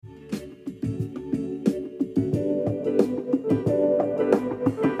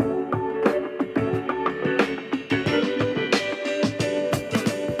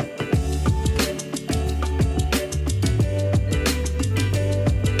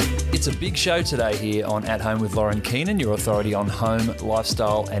It's a big show today here on At Home with Lauren Keenan, your authority on home,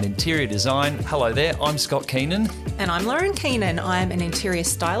 lifestyle and interior design. Hello there, I'm Scott Keenan. And I'm Lauren Keenan. I'm an interior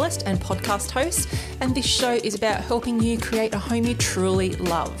stylist and podcast host, and this show is about helping you create a home you truly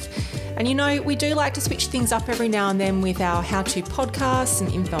love. And you know, we do like to switch things up every now and then with our how-to podcasts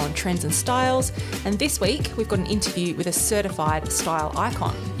and info on trends and styles. And this week, we've got an interview with a certified style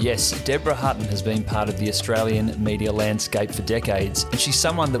icon. Yes, Deborah Hutton has been part of the Australian media landscape for decades, and she's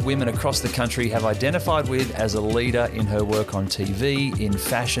someone that women across the country have identified with as a leader in her work on TV, in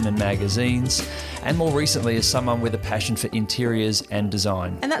fashion and magazines, and more recently as someone with a passion for interiors and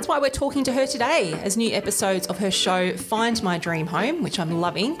design. And that's why we're talking to her today, as new episodes of her show Find My Dream Home, which I'm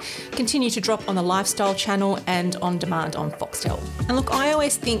loving, continue to drop on the Lifestyle channel and on demand on Foxtel. And look, I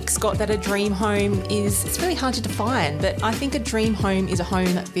always think, Scott, that a dream home it's really hard to define, but I think a dream home is a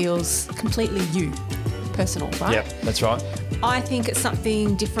home that feels completely you, personal, right? Yep, that's right. I think it's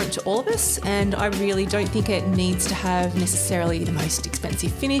something different to all of us, and I really don't think it needs to have necessarily the most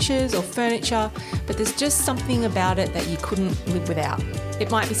expensive finishes or furniture, but there's just something about it that you couldn't live without.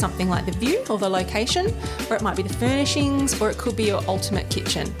 It might be something like the view or the location, or it might be the furnishings, or it could be your ultimate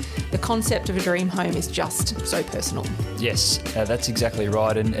kitchen. The concept of a dream home is just so personal. Yes, that's exactly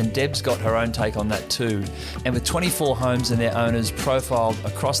right. And Deb's got her own take on that too. And with 24 homes and their owners profiled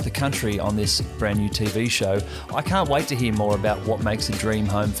across the country on this brand new TV show, I can't wait to hear more about what makes a dream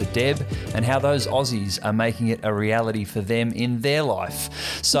home for Deb and how those Aussies are making it a reality for them in their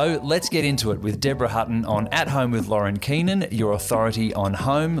life. So let's get into it with Deborah Hutton on At Home with Lauren Keenan, your authority on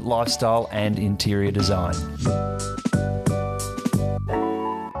home, lifestyle and interior design.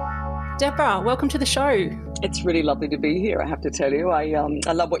 Deborah, welcome to the show. It's really lovely to be here, I have to tell you.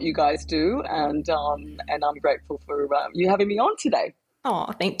 I love what you guys do, and I'm grateful for you having me on today.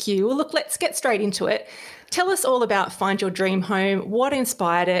 Oh, thank you. Well, look, let's get straight into it. Tell us all about Find Your Dream Home, what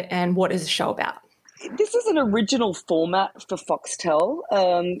inspired it, and what is the show about? This is an original format for Foxtel,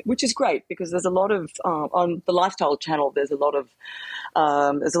 which is great because there's a lot of on the Lifestyle channel. There's a lot of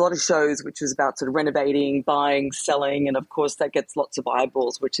shows which is about sort of renovating, buying, selling, and of course that gets lots of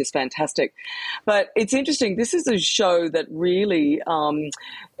eyeballs, which is fantastic. But it's interesting. This is a show that really,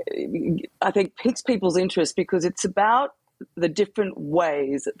 I think, piques people's interest because it's about the different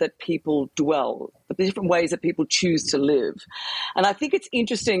ways that people dwell, the different ways that people choose to live. And I think it's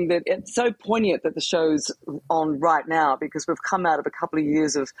interesting that it's so poignant that the show's on right now because we've come out of a couple of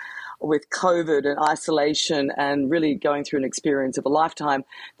years with COVID and isolation and really going through an experience of a lifetime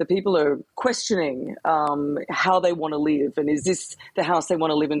that people are questioning how they want to live. And is this the house they want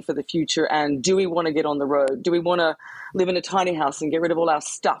to live in for the future? And do we want to get on the road? Do we want to live in a tiny house and get rid of all our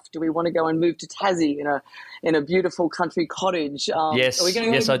stuff? Do we want to go and move to Tassie in a beautiful country cottage? Yes,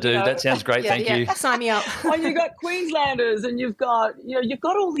 I do. That sounds great. Thank you. Sign me up. Oh, you've got Queenslanders, and you've got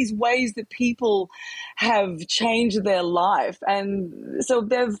all these ways that people have changed their life, and so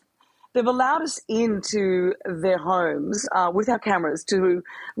they've allowed us into their homes with our cameras to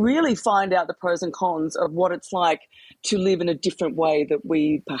really find out the pros and cons of what it's like to live in a different way that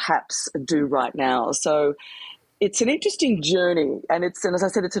we perhaps do right now. So it's an interesting journey, and as I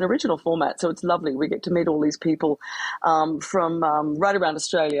said, it's an original format, so it's lovely. We get to meet all these people from right around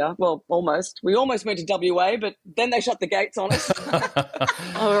Australia. Well, almost. We almost went to WA, but then they shut the gates on us.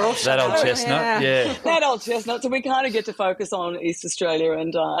 We're all shut That old up. chestnut, yeah. That old chestnut. So we kind of get to focus on East Australia,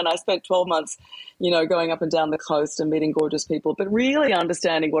 and I spent 12 months, going up and down the coast and meeting gorgeous people, but really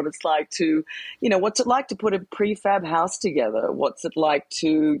understanding what it's like to, what's it like to put a prefab house together? What's it like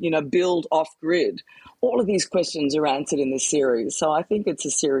to, build off-grid? All of these questions are answered in this series. So I think it's a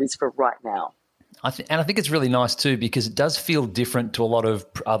series for right now. I think it's really nice too because it does feel different to a lot of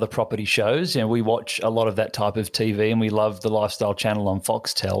other property shows. We watch a lot of that type of TV and we love the Lifestyle channel on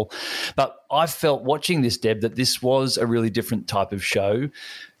Foxtel. But I felt watching this, Deb, that this was a really different type of show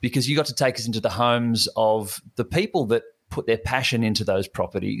because you got to take us into the homes of the people that put their passion into those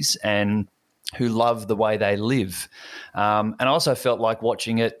properties and who love the way they live. And I also felt like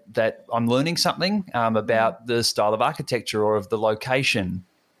watching it that I'm learning something about the style of architecture or of the location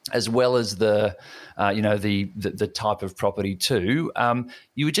as well as the type of property too.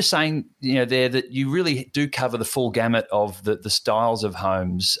 You were just saying, there that you really do cover the full gamut of the styles of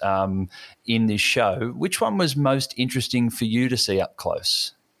homes in this show. Which one was most interesting for you to see up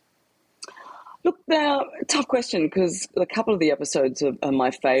close? Look, now, tough question because a couple of the episodes are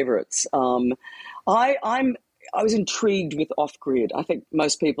my favourites. I was intrigued with off-grid. I think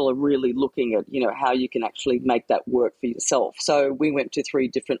most people are really looking at, how you can actually make that work for yourself. So we went to 3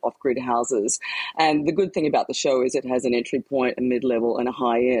 different off-grid houses. And the good thing about the show is it has an entry point, a mid-level and a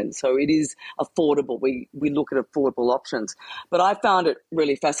high-end. So it is affordable. We look at affordable options. But I found it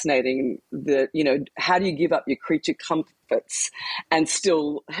really fascinating that, how do you give up your creature comforts and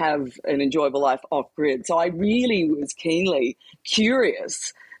still have an enjoyable life off-grid? So I really was keenly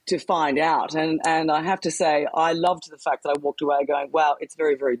curious to find out. And I have to say, I loved the fact that I walked away going, wow, it's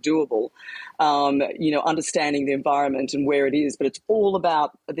very, very doable, understanding the environment and where it is. But it's all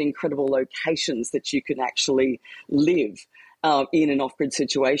about the incredible locations that you can actually live in an off-grid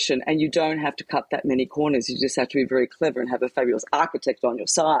situation, and you don't have to cut that many corners. You just have to be very clever and have a fabulous architect on your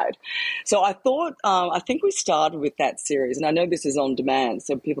side. So I thought, I think we started with that series, and I know this is on demand,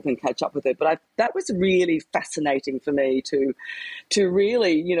 so people can catch up with it. But that was really fascinating for me to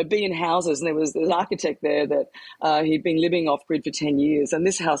really, be in houses. And there was an architect there that he'd been living off-grid for 10 years, and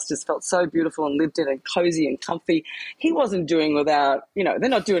this house just felt so beautiful and lived in and cozy and comfy. He wasn't doing without, they're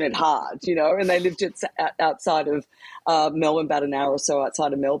not doing it hard, and they lived outside of Melbourne, about an hour or so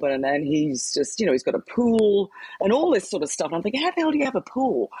outside of Melbourne, and he's just, he's got a pool and all this sort of stuff. And I'm thinking, how the hell do you have a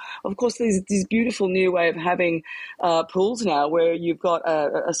pool? Of course, there's this beautiful new way of having pools now, where you've got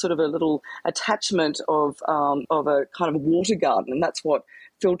a sort of a little attachment of a kind of water garden, and that's what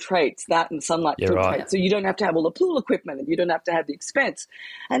filtrates that, and sunlight filtrates. Right. So you don't have to have all the pool equipment, and you don't have to have the expense,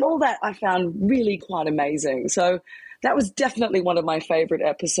 and all that I found really quite amazing. So that was definitely one of my favorite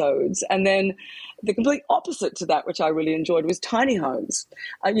episodes. And then the complete opposite to that, which I really enjoyed, was tiny homes.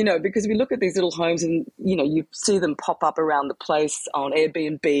 Because we look at these little homes and, you see them pop up around the place on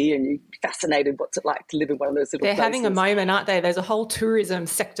Airbnb, and you're fascinated what's it like to live in one of those little places. They're having a moment, aren't they? There's a whole tourism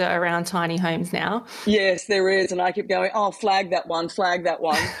sector around tiny homes now. Yes, there is. And I keep going, oh, flag that one.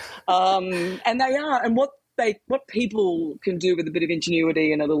 And they are. And what people can do with a bit of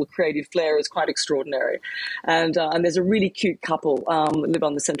ingenuity and a little creative flair is quite extraordinary. And there's a really cute couple live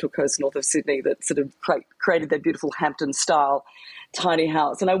on the Central Coast north of Sydney that sort of created their beautiful Hampton-style tiny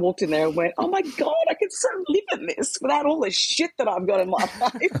house. And I walked in there and went, oh, my God, I could so live in this without all the shit that I've got in my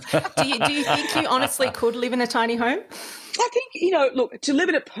life. Do you think you honestly could live in a tiny home? I think, look, to live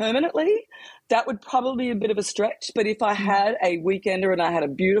in it permanently, that would probably be a bit of a stretch. But if I had a weekender and I had a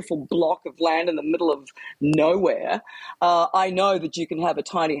beautiful block of land in the middle of nowhere, I know that you can have a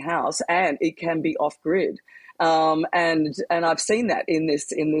tiny house and it can be off-grid. And I've seen that in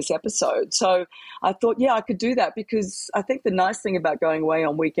this episode. So I thought, yeah, I could do that, because I think the nice thing about going away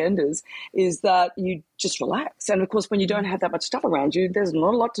on weekenders is that you just relax. And of course, when you don't have that much stuff around you, there's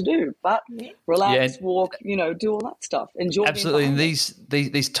not a lot to do, but relax, walk, do all that stuff. Enjoy. Absolutely. And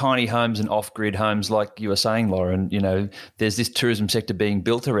these tiny homes and off-grid homes, like you were saying, Lauren, there's this tourism sector being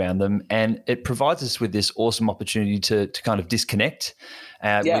built around them, and it provides us with this awesome opportunity to kind of disconnect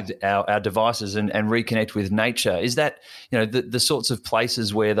with our devices and reconnect with nature. Is that, the sorts of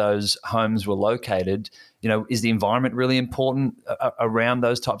places where those homes were located, is the environment really important around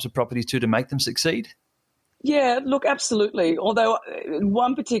those types of properties too, to make them succeed? Yeah, look, absolutely. Although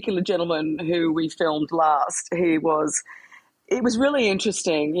one particular gentleman who we filmed last, it was really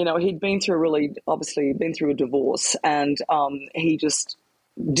interesting. He'd been through a divorce, and he just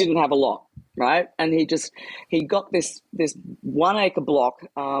didn't have a lot, right? And he got this 1 acre block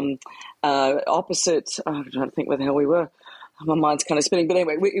opposite. I'm trying to think where the hell we were. My mind's kind of spinning, but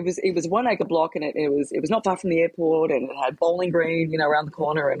anyway, it was 1 acre block, and it was not far from the airport, and it had bowling green, around the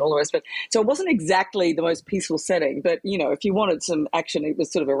corner, and all the rest of it. So it wasn't exactly the most peaceful setting, but if you wanted some action, it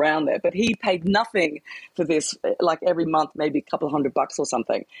was sort of around there. But he paid nothing for this, like every month, maybe a couple of $100 or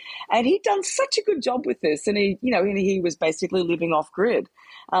something, and he'd done such a good job with this, and he was basically living off grid,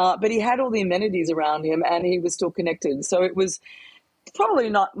 but he had all the amenities around him, and he was still connected. So it was probably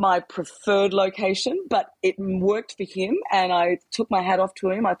not my preferred location, but it worked for him, and I took my hat off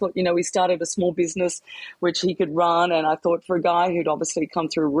to him. I thought, he started a small business which he could run, and I thought, for a guy who'd obviously come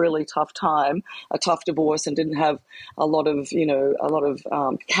through a really tough time, a tough divorce, and didn't have a lot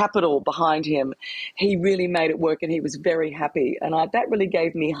of capital behind him, he really made it work, and he was very happy, and that really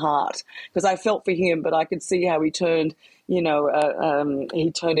gave me heart, because I felt for him, but I could see how he turned, he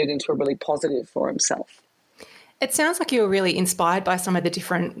turned it into a really positive for himself. It sounds like you were really inspired by some of the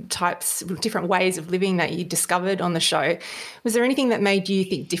different ways of living that you discovered on the show. Was there anything that made you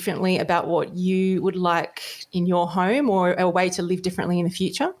think differently about what you would like in your home, or a way to live differently in the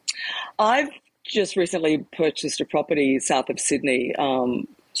future? I've just recently purchased a property south of Sydney,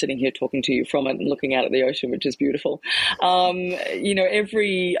 sitting here talking to you from it and looking out at the ocean, which is beautiful.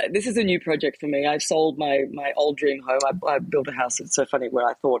 This is a new project for me. I sold my old dream home. I built a house. It's so funny, where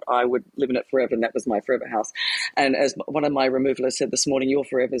I thought I would live in it forever, and that was my forever house. And as one of my removalists said this morning, your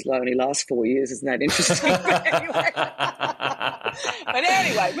forevers only last 4 years. Isn't that interesting? But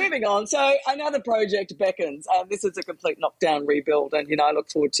anyway, moving on. So another project beckons. This is a complete knockdown rebuild, and I look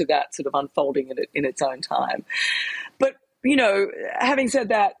forward to that sort of unfolding in its own time. But having said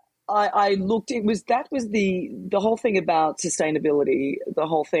that, I looked. That was the whole thing about sustainability. The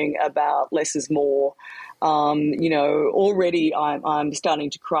whole thing about less is more. Already I'm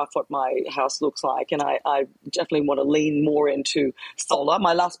starting to craft what my house looks like, and I definitely want to lean more into solar.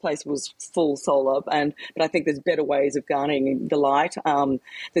 My last place was full solar, but I think there's better ways of garnering the light.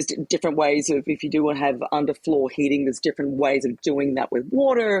 There's different ways of, if you do want to have underfloor heating, there's different ways of doing that with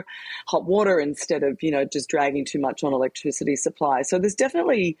water, hot water, instead of just dragging too much on electricity supply. So there's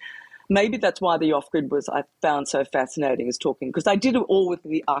definitely. Maybe that's why the off-grid I found so fascinating, is talking, because I did it all with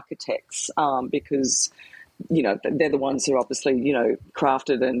the architects, because, they're the ones who obviously,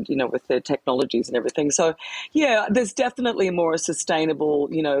 crafted and, with their technologies and everything. So, yeah, there's definitely a more sustainable,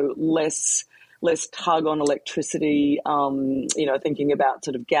 less tug on electricity, thinking about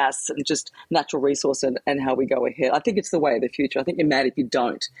sort of gas and just natural resource and how we go ahead. I think it's the way of the future. I think you're mad if you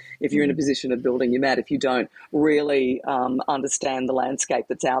don't. If you're in a position of building, you're mad if you don't really understand the landscape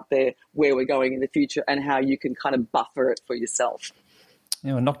that's out there, where we're going in the future, and how you can kind of buffer it for yourself.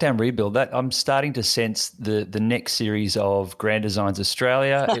 Knockdown rebuild. That I'm starting to sense the next series of Grand Designs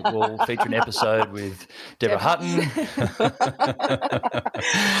Australia. It will feature an episode with Deborah Hutton.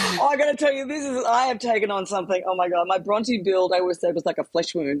 I got to tell you, I have taken on something. Oh my God, my Bronte build, I always said, was like a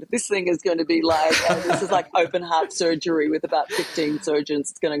flesh wound. This thing is going to be like, this is like open heart surgery with about 15 surgeons.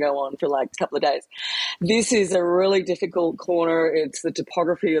 It's going to go on for like a couple of days. This is a really difficult corner. It's the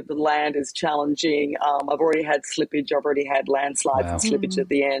topography of the land is challenging. I've already had slippage. I've already had landslides and slippage at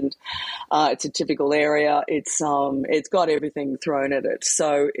the end. It's a typical area. It's got everything thrown at it.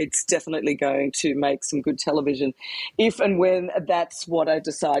 So it's definitely going to make some good television if and when that's what I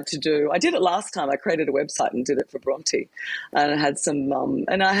decide to do. I did it last time. I created a website and did it for Bronte, and I had some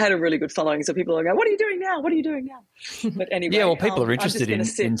and I had a really good following. So people are going, "What are you doing now? What are you doing now?" But anyway, yeah, well, people are interested in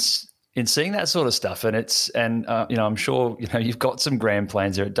seeing that sort of stuff, and I'm sure you've got some grand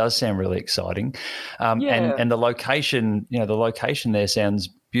plans there. It does sound really exciting, and the location, the location there sounds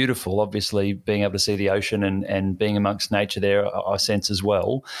beautiful. Obviously, being able to see the ocean and being amongst nature there, I sense as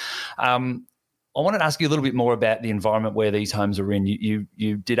well. I wanted to ask you a little bit more about the environment where these homes are in.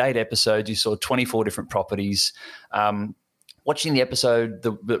 You did 8 episodes. You saw 24 different properties. Watching the episode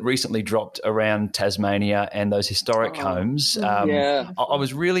that recently dropped around Tasmania and those historic homes, I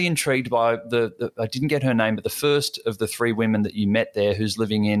was really intrigued by I didn't get her name, but the first of the 3 women that you met there, who's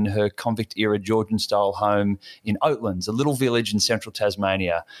living in her convict-era Georgian-style home in Oatlands, a little village in central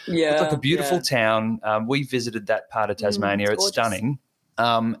Tasmania. Yeah, it's like a beautiful town. We visited that part of Tasmania. It's stunning.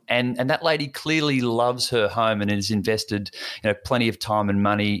 And that lady clearly loves her home and has invested, plenty of time and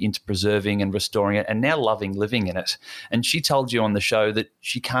money into preserving and restoring it, and now loving living in it. And she told you on the show that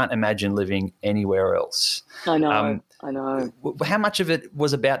she can't imagine living anywhere else. I know. How much of it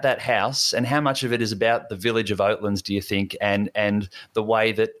was about that house, and how much of it is about the village of Oatlands, do you think, and the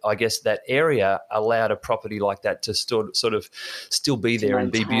way that, I guess, that area allowed a property like that to sort of still be there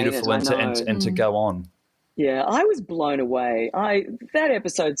and be beautiful and to go on? Yeah, I was blown away. That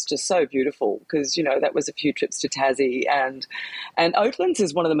episode's just so beautiful because, that was a few trips to Tassie, and Oatlands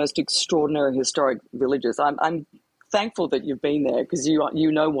is one of the most extraordinary historic villages. I'm thankful that you've been there because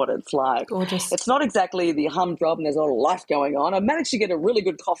you know what it's like. Gorgeous. It's not exactly the humdrum, and there's a lot of life going on. I managed to get a really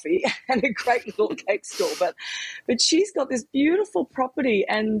good coffee and a great little cake store, but she's got this beautiful property,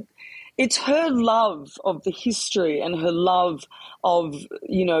 and it's her love of the history and her love of,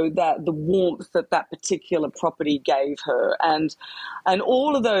 that the warmth that particular property gave her. And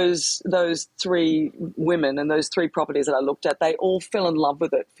all of those 3 women and those 3 properties that I looked at, they all fell in love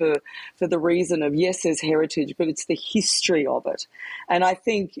with it for the reason of, yes, there's heritage, but it's the history of it. And I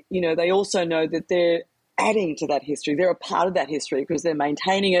think, they also know that they're adding to that history. They're a part of that history because they're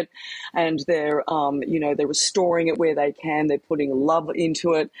maintaining it, and they're restoring it where they can. They're putting love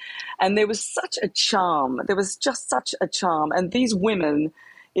into it, and there was such a charm. There was just such a charm. And these women,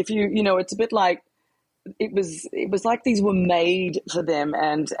 if it's a bit like it was like these were made for them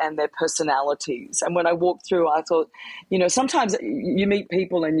and their personalities. And when I walked through, I thought, sometimes you meet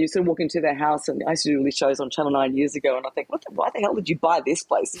people and you sort of walk into their house, and I used to do these shows on Channel 9 years ago, and I think, why the hell did you buy this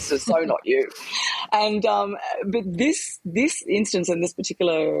place? This is so not you. And but this instance and this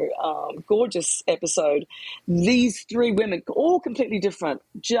particular gorgeous episode, these three women, all completely different,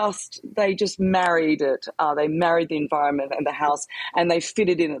 they just married it. They married the environment and the house, and they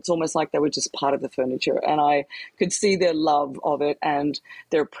fitted in. It's almost like they were just part of the furniture. And I could see their love of it and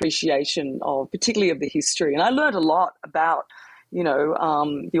their appreciation particularly of the history. And I learned a lot about,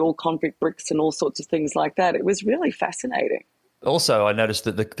 the old convict bricks and all sorts of things like that. It was really fascinating. Also, I noticed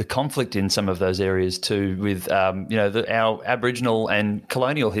that the conflict in some of those areas too, with our Aboriginal and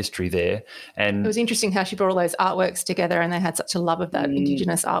colonial history there, and it was interesting how she brought all those artworks together, and they had such a love of that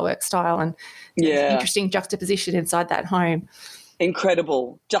Indigenous artwork style, and interesting juxtaposition inside that home.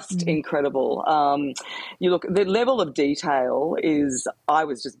 Incredible, just incredible. You look, the level of detail I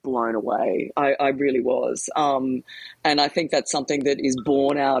was just blown away. I really was. And I think that's something that is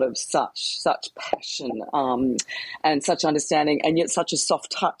born out of such passion and such understanding, and yet such a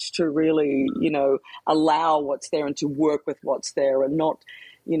soft touch to really, allow what's there and to work with what's there and not,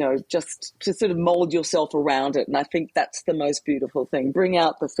 just to sort of mold yourself around it. And I think that's the most beautiful thing. Bring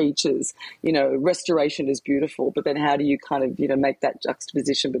out the features. Restoration is beautiful, but then how do you kind of, make that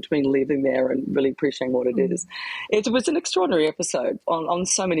juxtaposition between living there and really appreciating what it is? It was an extraordinary episode on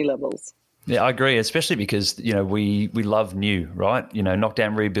so many levels. Yeah, I agree, especially because, we love new, right?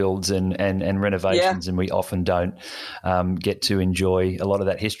 Knockdown rebuilds and renovations, and we often don't get to enjoy a lot of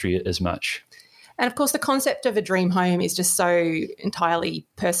that history as much. And, of course, the concept of a dream home is just so entirely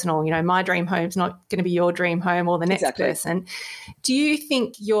personal. My dream home's not going to be your dream home or the next person. Do you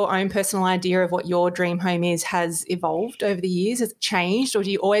think your own personal idea of what your dream home is has evolved over the years? Has it changed, or do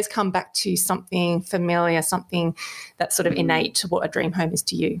you always come back to something familiar, something that's sort of innate to what a dream home is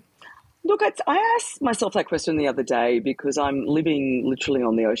to you? Look, I asked myself that question the other day because I'm living literally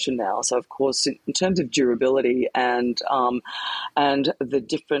on the ocean now. So, of course, in terms of durability and the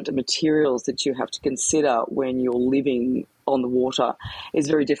different materials that you have to consider when you're living on the water is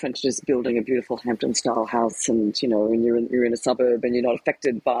very different to just building a beautiful Hampton-style house and, and you're in a suburb and you're not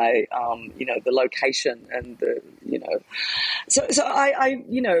affected by, the location and the, So I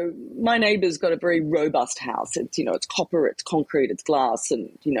my neighbour's got a very robust house. It's, it's copper, it's concrete, it's glass,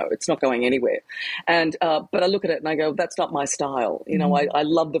 and, it's not going anywhere. And but I look at it and I go, that's not my style. I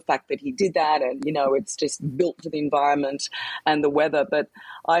love the fact that he did that, and, it's just built for the environment and the weather. But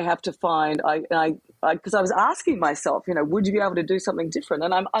I have to find, because I was asking myself, would you be able to do something different?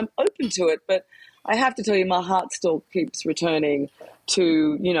 And I'm open to it, but I have to tell you, my heart still keeps returning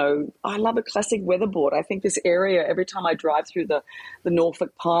to, I love a classic weatherboard. I think this area, every time I drive through the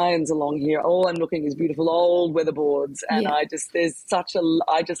Norfolk Pines along here, all I'm looking is beautiful old weatherboards. And I just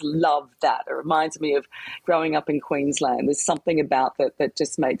love that. It reminds me of growing up in Queensland. There's something about that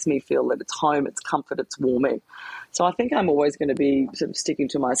just makes me feel that it's home, it's comfort, it's warming. So I think I'm always going to be sort of sticking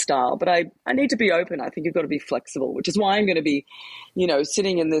to my style, but I need to be open. I think you've got to be flexible, which is why I'm going to be,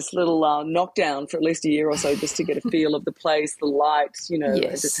 sitting in this little knockdown for at least a year or so just to get a feel of the place, the lights,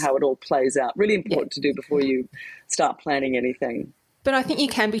 just how it all plays out. Really important to do before you start planning anything. But I think you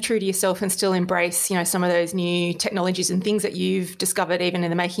can be true to yourself and still embrace, some of those new technologies and things that you've discovered even in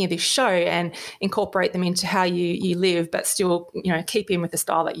the making of this show and incorporate them into how you live, but still, keep in with the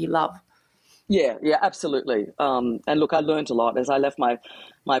style that you love. Yeah, absolutely. And look, I learned a lot as I left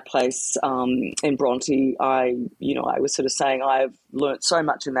my place in Bronte. I was sort of saying I've learnt so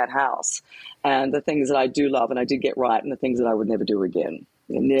much in that house, and the things that I do love and I did get right, and the things that I would never do again.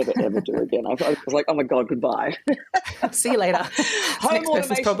 Never, ever do again. I was like, oh my God, goodbye. See you later. Home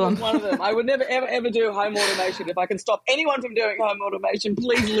automation was one of them. I would never, ever, ever do home automation. If I can stop anyone from doing home automation,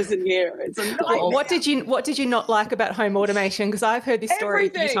 please listen here. It's a nightmare. What did you not like about home automation? Because I've heard this story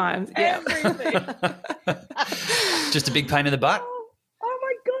a few times. Yeah. Everything. Just a big pain in the butt. Oh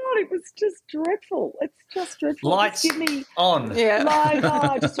my God, it was just dreadful. It's just dreadful. Lights just give me, on.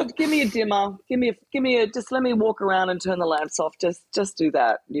 Yeah. Just give me a dimmer. Give me just let me walk around and turn the lamps off. Just do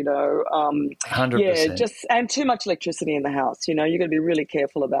that, 100%. Yeah, and too much electricity in the house. You've got to be really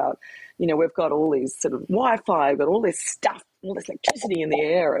careful about, we've got all these sort of Wi-Fi, we've got all this stuff, all this electricity in the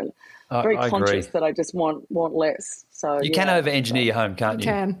air, and very conscious that I just want less. So you can over-engineer your home, can't you?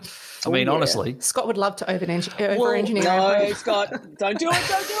 You can. I mean, honestly. Scott would love to over-engineer. No, Scott, don't do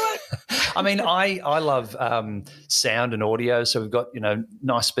it. I mean, I love sound and audio, so we've got,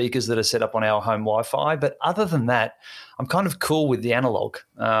 nice speakers that are set up on our home Wi-Fi. But other than that, I'm kind of cool with the analog.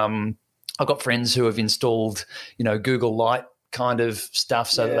 I've got friends who have installed, Google Light kind of stuff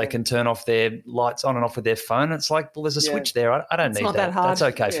so that they can turn off their lights on and off with their phone. It's like, well, there's a switch there. I don't need that. That's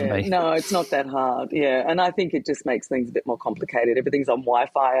okay for me. No, it's not that hard. Yeah, and I think it just makes things a bit more complicated. Everything's on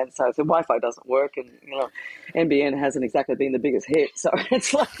Wi-Fi, and so if the Wi-Fi doesn't work, and NBN hasn't exactly been the biggest hit, so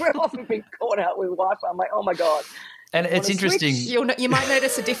it's like we're often being caught out with Wi-Fi. I'm like, oh my God. And it's interesting. You might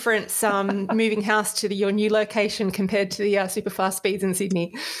notice a difference moving house to your new location compared to the super fast speeds in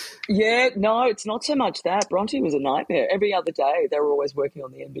Sydney. Yeah, no, it's not so much that. Bronte was a nightmare. Every other day they were always working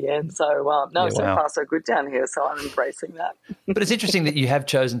on the NBN. So, so far so good down here. So I'm embracing that. But it's interesting that you have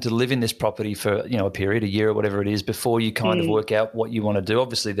chosen to live in this property for, a period, a year or whatever it is, before you kind of work out what you want to do.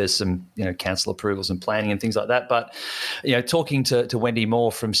 Obviously, there's some, council approvals and planning and things like that. But, talking to Wendy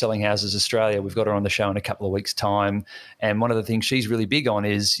Moore from Selling Houses Australia, we've got her on the show in a couple of weeks' time. And one of the things she's really big on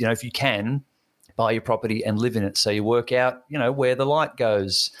is, if you can, buy your property and live in it. So you work out, where the light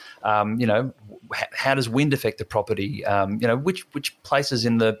goes, how does wind affect the property, which places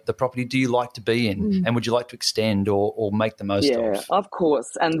in the property do you like to be in and would you like to extend or make the most of? Yeah, of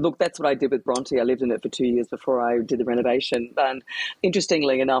course. And look, that's what I did with Bronte. I lived in it for 2 years before I did the renovation. And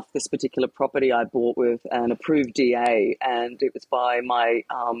interestingly enough, this particular property I bought with an approved DA, and it was by my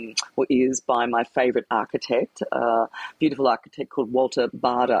favourite architect, beautiful architect called Walter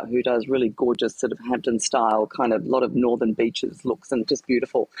Bader, who does really gorgeous sort of Hampton style, kind of a lot of northern beaches looks and just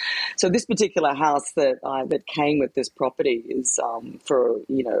beautiful. So this particular house that came with this property is for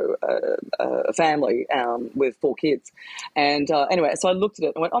a family with 4 kids. And anyway, so I looked at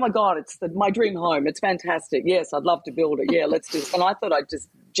it and went, oh my God, it's my dream home. It's fantastic. Yes, I'd love to build it. Yeah, let's do this. And I thought I'd just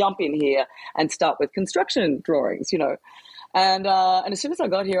jump in here and start with construction drawings, And as soon as I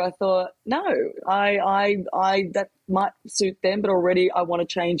got here, I thought, no, I that might suit them, but already I want to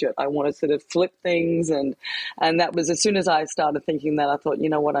change it. I want to sort of flip things, and that was as soon as I started thinking that, I thought, you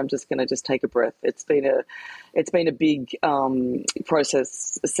know what, I'm just going to just take a breath. It's been a big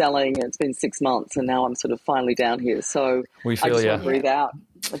process selling. It's been 6 months, and now I'm sort of finally down here. So we feel I just want to breathe out.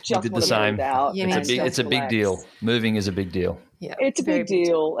 I just did want the to same. breathe out. It's a big deal. Moving is a big deal. Yeah, it's a big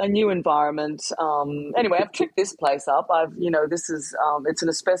deal, a new environment. Anyway, I've tricked this place up. This is, it's an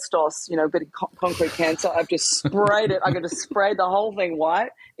asbestos, bit of concrete cancer. I've just sprayed it. I got to spray the whole thing white,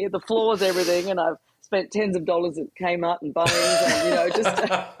 the floors, everything, and I've spent tens of dollars at Kmart and Bunnings, and just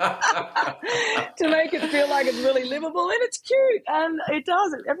to make it feel like it's really livable, and it's cute, and it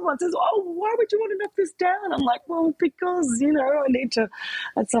does. Everyone says, "Oh, why would you want to knock this down?" I'm like, "Well, because I need to,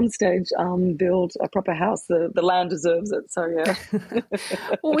 at some stage, build a proper house. The land deserves it." So yeah.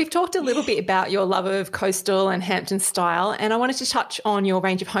 Well, we've talked a little bit about your love of coastal and Hampton style, and I wanted to touch on your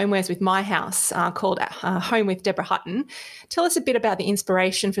range of homewares with My House, called Home with Deborah Hutton. Tell us a bit about the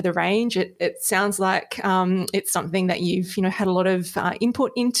inspiration for the range. It sounds like it's something that you've had a lot of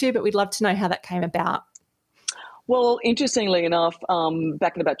input into, but we'd love to know how that came about. Well, interestingly enough,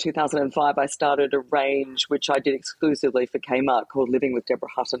 back in about 2005, I started a range which I did exclusively for Kmart called Living with Deborah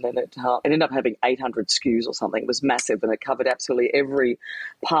Hutton, and it ended up having 800 SKUs or something. It was massive, and it covered absolutely every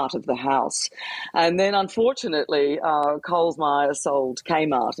part of the house. And then, unfortunately, Coles Myer sold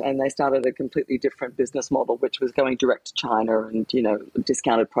Kmart, and they started a completely different business model, which was going direct to China and,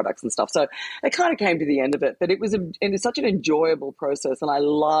 discounted products and stuff. So it kind of came to the end of it, but it was such an enjoyable process, and I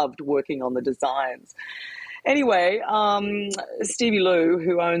loved working on the designs. Anyway, Stevie Lou,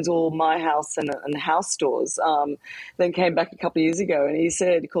 who owns all My House and house stores, then came back a couple of years ago, and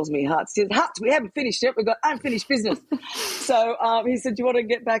he calls me Huts. He said, Huts, we haven't finished yet. We've got unfinished business. So he said, do you want to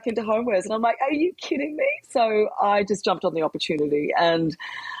get back into homewares? And I'm like, are you kidding me? So I just jumped on the opportunity, and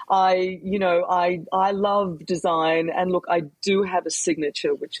I love design, and look, I do have a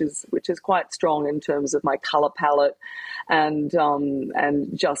signature which is quite strong in terms of my color palette, and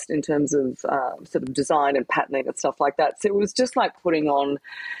just in terms of sort of design and patterning and stuff like that. So it was just like putting on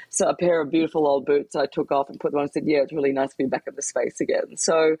a pair of beautiful old boots I took off and put them on and said, yeah, it's really nice to be back in the space again.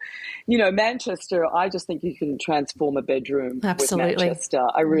 So, Manchester, I just think you can transform a bedroom Absolutely. with Manchester.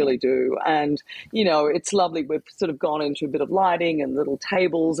 I really do. And, it's lovely. We've sort of gone into a bit of lighting and little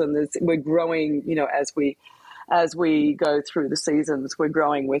tables, and we're growing, as we go through the seasons, we're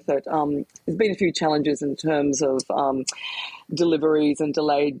growing with it. There's been a few challenges in terms of deliveries and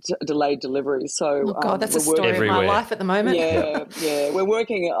delayed deliveries. So, that's a story everywhere. Of my life at the moment. Yeah. We're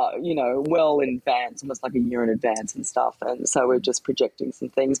working, well in advance, almost like a year in advance and stuff. And so we're just projecting some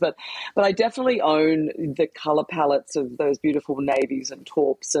things. But I definitely own the colour palettes of those beautiful navies and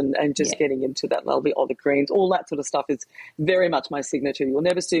taupes, and just getting into that lovely olive greens. All that sort of stuff is very much my signature. You'll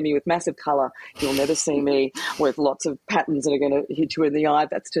never see me with massive colour. You'll never see me with lots of patterns that are going to hit you in the eye.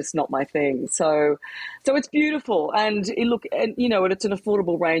 That's just not my thing. So it's beautiful, and it's an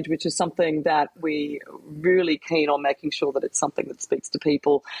affordable range, which is something that we really keen on making sure that it's something that speaks to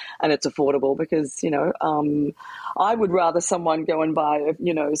people and it's affordable, because I would rather someone go and buy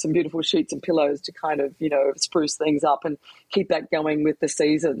some beautiful sheets and pillows to kind of spruce things up and keep that going with the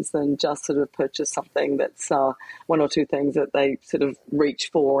seasons than just sort of purchase something that's one or two things that they sort of reach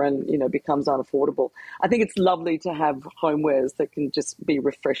for and becomes unaffordable. I think it's lovely to have homewares that can just be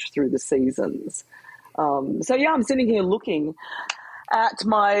refreshed through the seasons. I'm sitting here looking at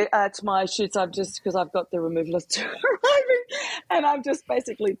my sheets. Because I've got the removalist arriving, and I'm just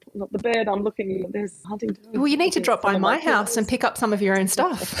basically pulling up the bed. I'm looking. There's hunting. Well, you need to drop by my house and pick up some of your own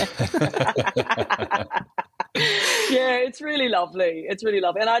stuff. Yeah, it's really lovely. It's really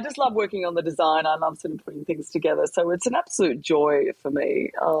lovely. And I just love working on the design. I love sort of putting things together. So it's an absolute joy for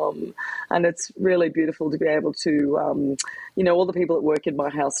me. And it's really beautiful to be able to, all the people that work in my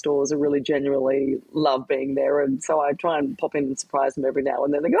house stores are really genuinely love being there. And so I try and pop in and surprise them every now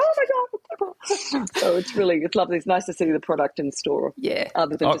and then. They go, oh my God. So it's lovely. It's nice to see the product in store. Yeah.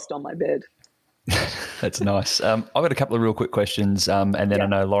 Other than just on my bed. That's nice. I've got a couple of real quick questions, and then I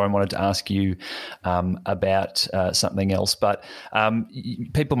know Lauren wanted to ask you about something else. But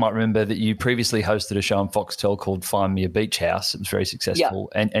people might remember that you previously hosted a show on Foxtel called Find Me a Beach House. It was very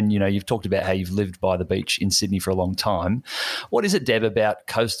successful. Yeah. And you've talked about how you've lived by the beach in Sydney for a long time. What is it, Deb, about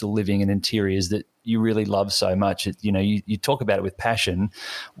coastal living and interiors that you really love so much? You talk about it with passion.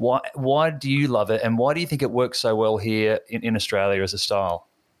 Why do you love it, and why do you think it works so well here in Australia as a style?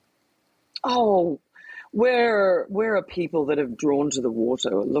 Oh, we're a people that have drawn to the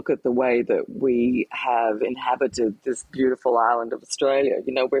water. Look at the way that we have inhabited this beautiful island of Australia.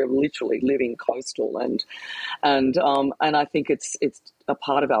 We're literally living coastal, and I think it's a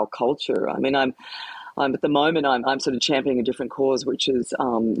part of our culture. I mean, I'm at the moment I'm sort of championing a different cause, which is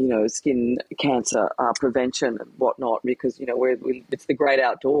skin cancer prevention and whatnot, because it's the great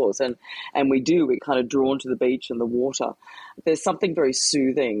outdoors, and we're kind of drawn to the beach and the water. There's something very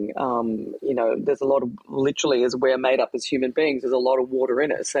soothing. There's a lot of, literally, as we're made up as human beings, there's a lot of water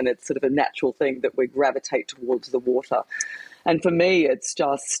in us, and it's sort of a natural thing that we gravitate towards the water. And for me, it's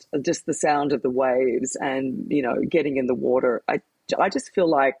just the sound of the waves and getting in the water. I just feel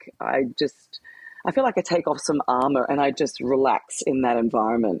like I take off some armor and I just relax in that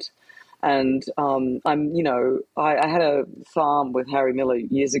environment. And I had a farm with Harry Miller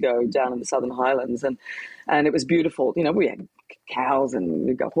years ago down in the Southern Highlands, and it was beautiful. We had cows and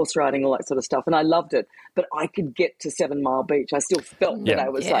we got horse riding, all that sort of stuff, and I loved it. But I could get to 7 Mile Beach. I still felt that I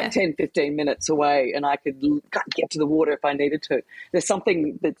was like 10, 15 minutes away, and I could get to the water if I needed to. There's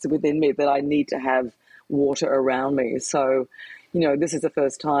something that's within me that I need to have water around me. So this is the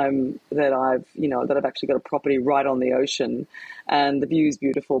first time that I've actually got a property right on the ocean, and the view's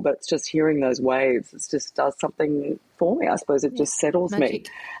beautiful, but it's just hearing those waves. It just does something for me. I suppose it just settles me.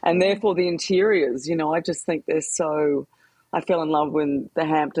 And therefore the interiors, I just think they're so... I fell in love with the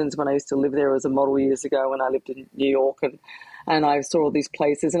Hamptons when I used to live there as a model years ago when I lived in New York, and I saw all these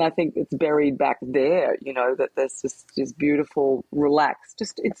places, and I think it's buried back there, that there's just this beautiful, relaxed,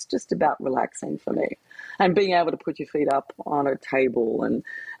 it's just about relaxing for me. And being able to put your feet up on a table and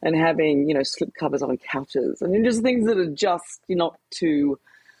having, slip covers on couches. I mean, just things that are just not too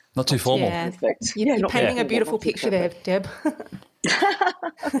formal. Yeah. Perfect. You're painting a beautiful picture there, Deb.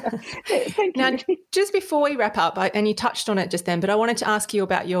 Thank now, you. just before we wrap up, and you touched on it just then, but I wanted to ask you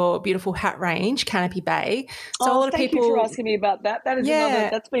about your beautiful hat range, Canopy Bay. So a lot of thank people, you for asking me about that. That is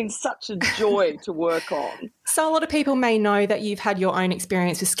that's been such a joy to work on. So a lot of people may know that you've had your own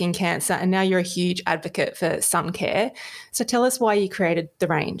experience with skin cancer, and now you're a huge advocate for sun care. So tell us why you created the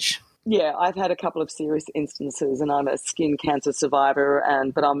range. Yeah, I've had a couple of serious instances, and I'm a skin cancer survivor.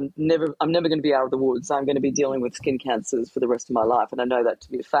 But I'm never going to be out of the woods. I'm going to be dealing with skin cancers for the rest of my life, and I know that to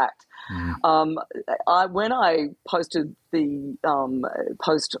be a fact. When I posted the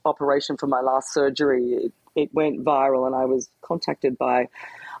post-operation for my last surgery, it went viral, and I was contacted by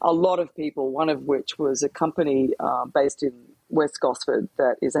a lot of people. One of which was a company based in West Gosford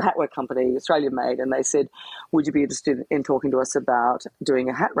that is a hatwear company, Australian-made, and they said, would you be interested in talking to us about doing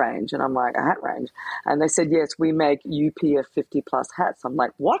a hat range? And I'm like, a hat range? And they said, yes, we make UPF 50-plus hats. I'm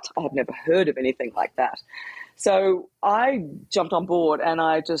like, what? I have never heard of anything like that. So I jumped on board, and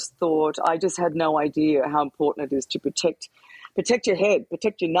I just thought, I just had no idea how important it is to protect protect your head,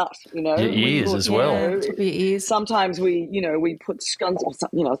 protect your nut, Your ears as well. Your ears. Sometimes we put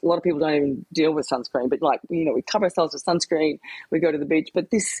a lot of people don't even deal with sunscreen, but we cover ourselves with sunscreen, we go to the beach.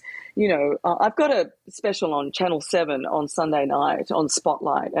 But this, I've got a special on Channel 7 on Sunday night on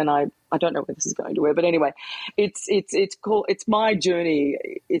Spotlight, and I don't know where this is going to air, but anyway, it's my journey,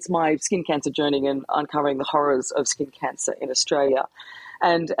 it's my skin cancer journey and uncovering the horrors of skin cancer in Australia.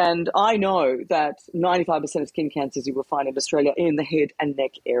 And I know that 95% of skin cancers you will find in Australia in the head and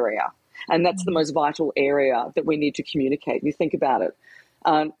neck area. And that's the most vital area that we need to communicate. You think about it.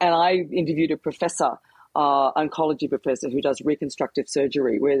 And I interviewed a professor, oncology professor who does reconstructive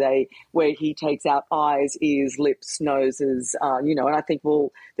surgery where he takes out eyes, ears, lips, noses, and I think,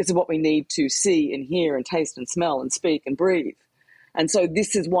 well, this is what we need to see and hear and taste and smell and speak and breathe. And so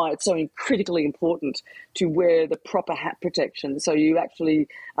this is why it's so critically important to wear the proper hat protection. So you actually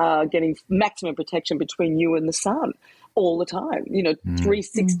are getting maximum protection between you and the sun all the time.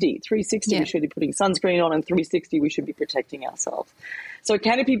 360, we should be putting sunscreen on, and 360 we should be protecting ourselves. So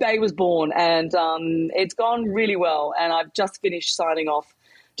Canopy Bay was born, and it's gone really well. And I've just finished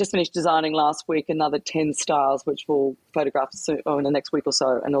designing last week another 10 styles, which we'll photograph soon, in the next week or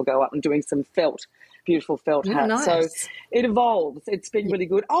so, and they'll go up and doing some beautiful felt hats. Nice. So it evolves. It's been really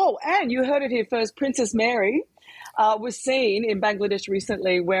good. Oh, and you heard it here first. Princess Mary was seen in Bangladesh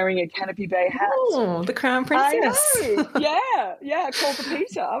recently wearing a Canopy Bay hat. Oh, the Crown Princess. I know. Yeah, called for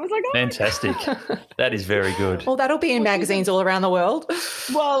Peter. I was like, oh. Fantastic. That is very good. Well, that'll be in magazines all around the world.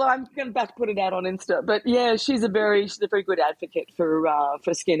 Well, I'm about to put it out on Insta, but yeah, she's a very good advocate for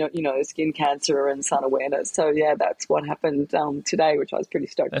skin cancer and sun awareness. So yeah, that's what happened today, which I was pretty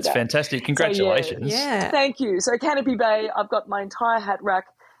stoked about. That's fantastic. Congratulations. So, yeah. Thank you. So Canopy Bay, I've got my entire hat rack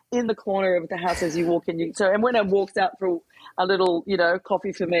in the corner of the house as you walk in. And when I walked out for a little,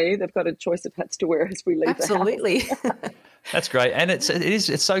 coffee for me, they've got a choice of hats to wear as we leave Absolutely. the house. That's great. And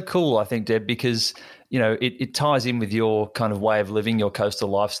it's so cool, I think, Deb, because, it ties in with your kind of way of living, your coastal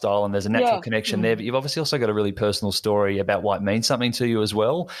lifestyle, and there's a natural connection there. But you've obviously also got a really personal story about why it means something to you as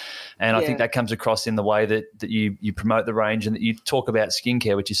well. And I think that comes across in the way that you promote the range and that you talk about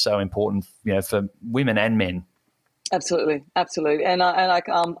skincare, which is so important, for women and men. Absolutely. And I'm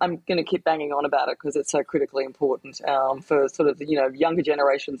going to keep banging on about it because it's so critically important for sort of younger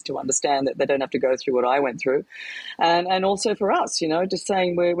generations to understand that they don't have to go through what I went through, and also for us, just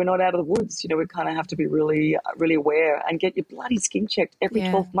saying we're not out of the woods. We kind of have to be really really aware and get your bloody skin checked every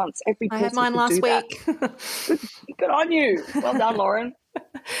 12 months. I had mine last week. Good on you. Well done, Lauren.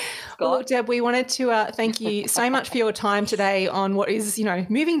 Well, Deb, we wanted to thank you so much for your time today on what is,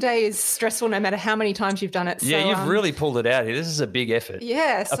 moving day is stressful no matter how many times you've done it. Yeah, so, you've really pulled it out here. This is a big effort.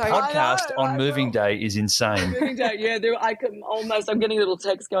 Yeah. A podcast on moving day is insane. Moving day, yeah. I'm getting little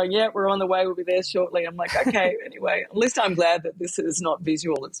texts going, yeah, we're on the way, we'll be there shortly. I'm like, okay, anyway, at least I'm glad that this is not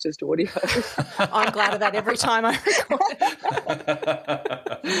visual, it's just audio. I'm glad of that every time I record.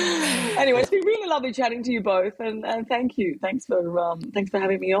 Anyway, it's been really lovely chatting to you both, and thank you. Thanks for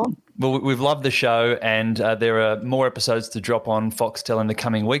having me on. Well, we've loved the show, and there are more episodes to drop on Foxtel in the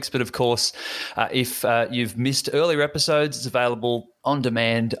coming weeks. But of course, if you've missed earlier episodes, it's available on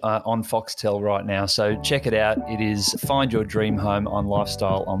demand on Foxtel right now. So check it out. It is Find Your Dream Home on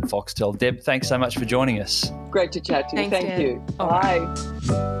Lifestyle on Foxtel. Deb, thanks so much for joining us. Great to chat to you. Thanks, Thank you. Bye.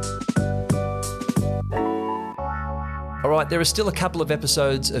 All right, there are still a couple of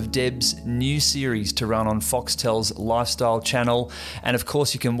episodes of Deb's new series to run on Foxtel's Lifestyle channel. And of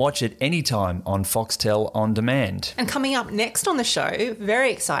course, you can watch it anytime on Foxtel On Demand. And coming up next on the show,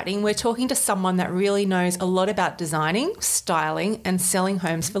 very exciting, we're talking to someone that really knows a lot about designing, styling, and selling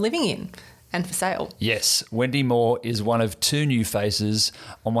homes for living in and for sale. Yes, Wendy Moore is one of two new faces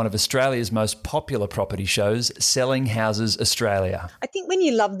on one of Australia's most popular property shows, Selling Houses Australia. I think when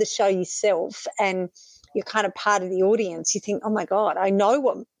you love the show yourself and you're kind of part of the audience, you think, oh my God, I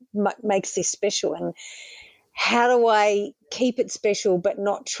know what makes this special, and how do I keep it special but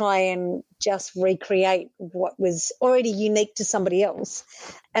not try and just recreate what was already unique to somebody else.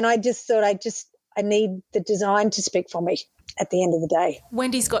 And I just thought I need the design to speak for me at the end of the day.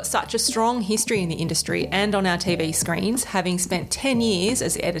 Wendy's got such a strong history in the industry and on our TV screens, having spent 10 years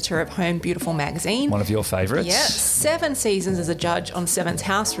as editor of Home Beautiful magazine. One of your favourites. Yeah, 7 seasons as a judge on Seven's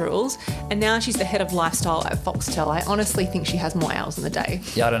House Rules, and now she's the head of lifestyle at Foxtel. I honestly think she has more hours in the day.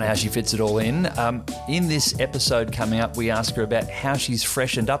 Yeah, I don't know how she fits it all in. In this episode coming up, we ask her about how she's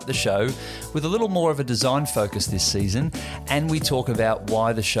freshened up the show with a little more of a design focus this season, and we talk about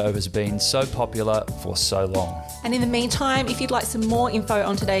why the show has been so popular for so long. And in the meantime, meantime, if you'd like some more info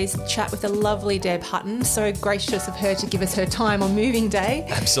on today's chat with the lovely Deb Hutton, so gracious of her to give us her time on moving day.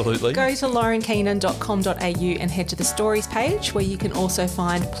 Absolutely. Go to laurenkeenan.com.au and head to the stories page, where you can also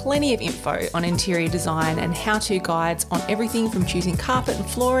find plenty of info on interior design and how-to guides on everything from choosing carpet and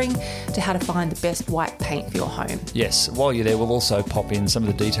flooring to how to find the best white paint for your home. Yes, while you're there, we'll also pop in some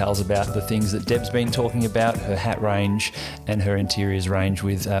of the details about the things that Deb's been talking about, her hat range and her interiors range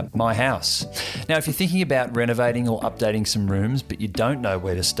with My House. Now, if you're thinking about renovating or updating some rooms, but you don't know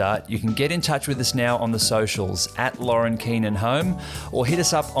where to start, you can get in touch with us now on the socials at Lauren Keenan Home, or hit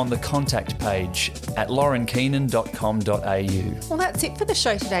us up on the contact page at laurenkeenan.com.au. Well, that's it for the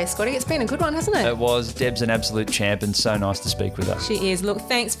show today, Scotty. It's been a good one, hasn't it? It was. Deb's an absolute champ and so nice to speak with her. She is. Look,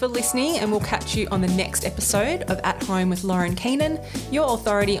 thanks for listening, and we'll catch you on the next episode of At Home with Lauren Keenan, your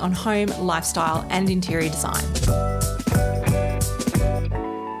authority on home, lifestyle and interior design.